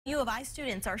U of I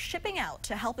students are shipping out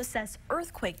to help assess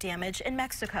earthquake damage in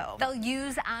Mexico. They'll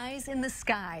use eyes in the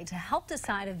sky to help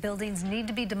decide if buildings need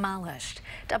to be demolished.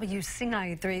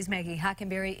 WCIA3's Maggie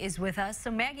Hockenberry is with us. So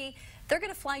Maggie, they're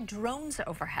going to fly drones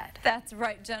overhead. That's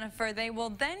right, Jennifer. They will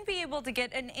then be able to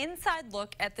get an inside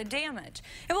look at the damage.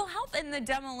 It will help in the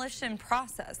demolition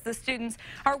process. The students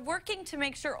are working to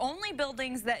make sure only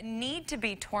buildings that need to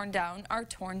be torn down are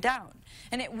torn down.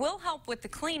 And it will help with the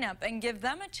cleanup and give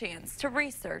them a chance to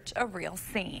research a real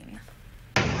scene.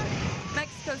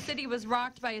 Mexico City was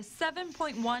rocked by a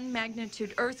 7.1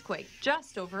 magnitude earthquake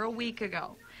just over a week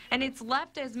ago. And it's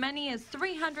left as many as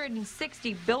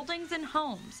 360 buildings and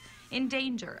homes in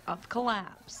danger of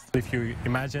collapse. If you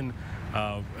imagine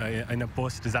in a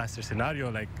post-disaster scenario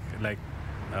like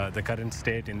the current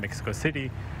state in Mexico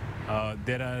City,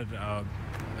 there are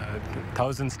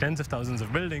thousands, tens of thousands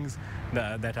of buildings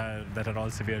that are all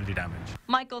severely damaged.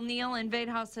 Michael, Neal, and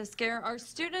Vedhus Hoskere are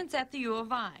students at the U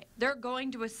of I. They're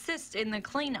going to assist in the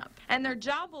cleanup, and their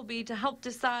job will be to help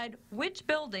decide which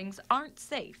buildings aren't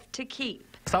safe to keep.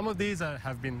 Some of these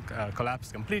have been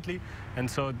collapsed completely, and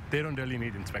so they don't really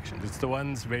need inspections. It's the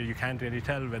ones where you can't really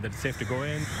tell whether it's safe to go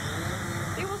in.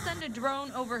 They will send a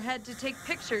drone overhead to take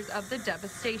pictures of the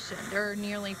devastation. There are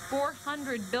nearly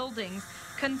 400 buildings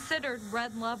considered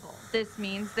red level. This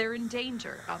means they're in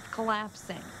danger of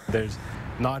collapsing. There's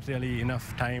not really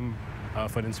enough time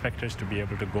for inspectors to be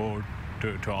able to go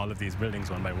to all of these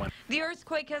buildings one by one. The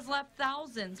earthquake has left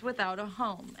thousands without a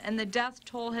home, and the death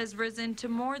toll has risen to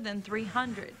more than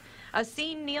 300. A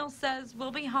scene Neal says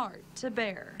will be hard to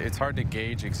bear. It's hard to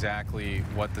gauge exactly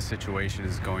what the situation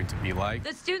is going to be like.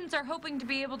 The students are hoping to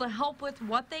be able to help with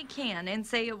what they can and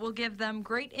say it will give them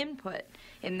great input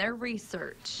in their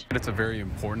research. It's a very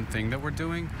important thing that we're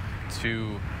doing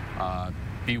to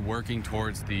be working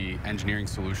towards the engineering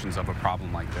solutions of a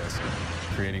problem like this,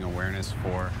 creating awareness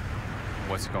for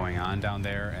what's going on down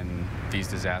there and these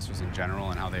disasters in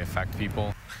general and how they affect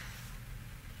people.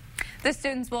 The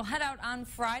students will head out on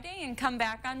Friday and come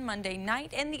back on Monday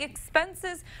night, and the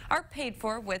expenses are paid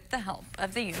for with the help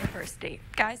of the university.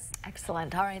 Guys?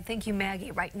 Excellent. All right. Thank you, Maggie.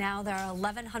 Right now, there are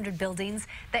 1,100 buildings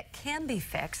that can be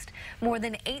fixed. More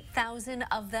than 8,000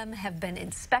 of them have been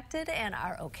inspected and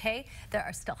are okay. There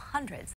are still hundreds